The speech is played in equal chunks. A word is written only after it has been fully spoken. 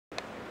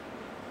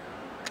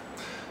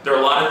There are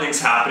a lot of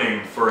things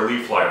happening for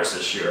elite flyers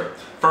this year.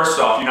 First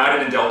off,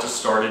 United and Delta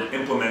started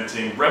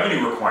implementing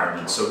revenue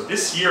requirements. So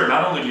this year,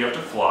 not only do you have to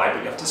fly,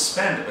 but you have to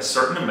spend a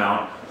certain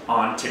amount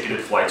on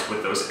ticketed flights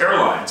with those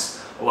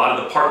airlines. A lot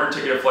of the partner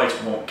ticketed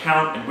flights won't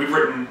count, and we've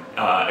written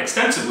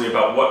extensively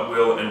about what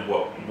will and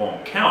what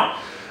won't count.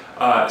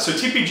 So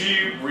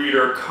TPG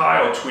reader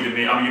Kyle tweeted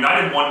me, I'm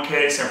United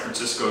 1K, San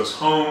Francisco's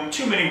home.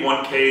 Too many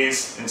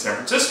 1Ks in San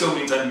Francisco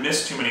means I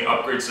missed too many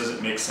upgrades. Does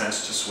it make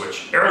sense to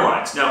switch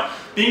airlines? Now,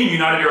 being a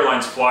United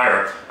Airlines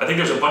flyer, I think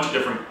there's a bunch of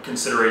different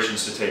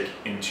considerations to take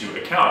into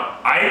account.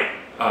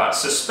 I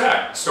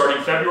suspect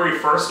starting February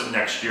 1st of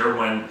next year,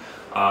 when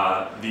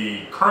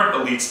the current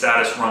elite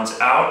status runs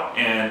out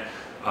and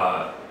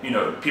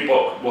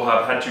people will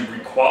have had to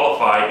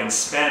requalify and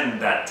spend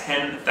that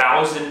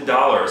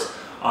 $10,000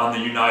 on the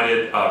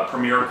United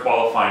Premier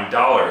qualifying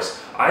dollars,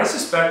 I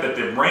suspect that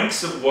the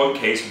ranks of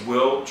 1Ks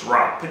will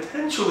drop,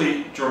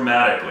 potentially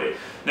dramatically.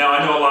 Now,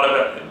 I know a lot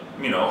of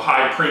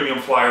high premium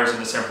flyers in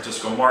the San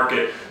Francisco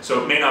market,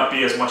 so it may not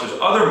be as much as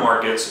other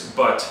markets,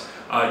 but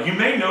you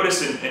may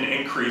notice an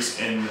increase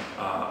in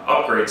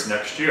upgrades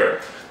next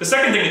year. The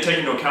second thing to take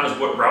into account is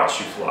what routes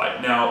you fly.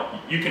 Now,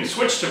 you can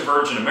switch to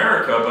Virgin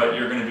America, but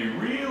you're going to be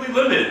really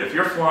limited. If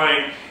you're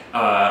flying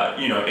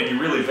and you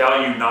really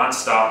value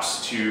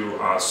non-stops to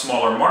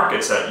smaller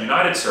markets that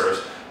United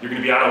serves, you're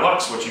going to be out of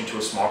luck switching to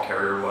a small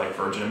carrier like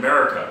Virgin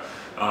America.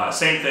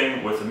 Same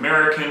thing with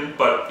American,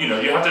 but you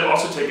have to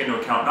also take into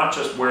account not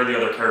just where the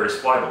other carriers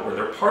fly, but where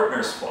their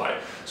partners fly.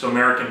 So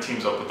American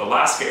teams up with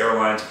Alaska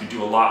Airlines. If you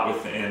do a lot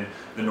within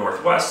the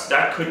Northwest,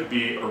 that could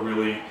be a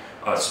really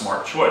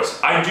smart choice.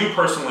 I do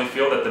personally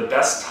feel that the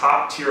best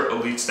top-tier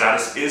elite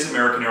status is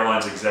American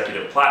Airlines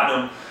Executive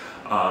Platinum.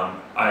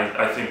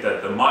 I think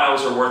that the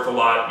miles are worth a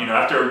lot.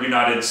 After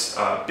United's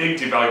big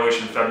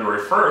devaluation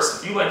February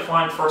 1st, if you like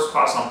flying first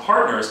class on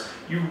partners,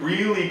 you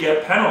really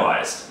get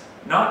penalized.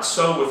 Not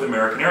so with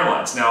American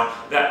Airlines. Now,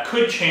 that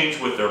could change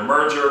with their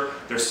merger.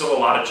 There's still a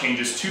lot of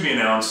changes to be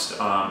announced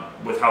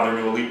with how their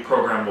new elite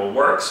program will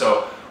work.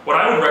 So what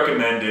I would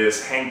recommend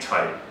is hang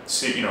tight.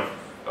 See,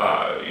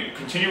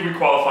 continue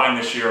requalifying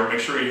this year. Make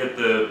sure you hit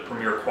the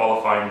Premier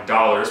qualifying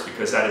dollars,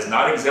 because that is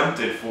not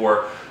exempted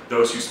for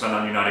those who spend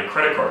on United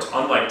credit cards.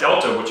 Unlike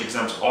Delta, which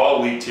exempts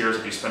all elite tiers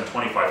if you spend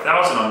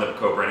 $25,000 on the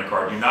co-branded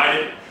card,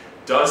 United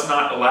does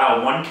not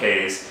allow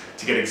 1Ks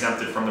to get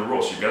exempted from the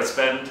rules. You've got to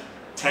spend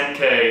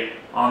 $10K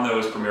on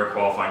those Premier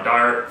qualifying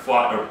dollars,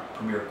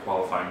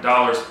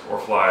 or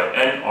fly,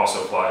 and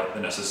also fly the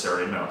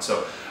necessary amount.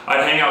 So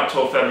I'd hang out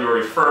until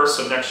February 1st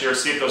of next year,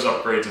 see if those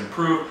upgrades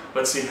improve.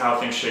 Let's see how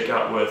things shake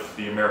out with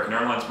the American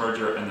Airlines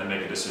merger, and then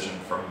make a decision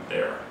from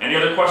there. Any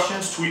other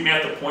questions? Tweet me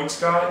at The Points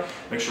Guy.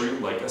 Make sure you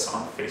like us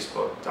on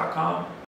Facebook.com.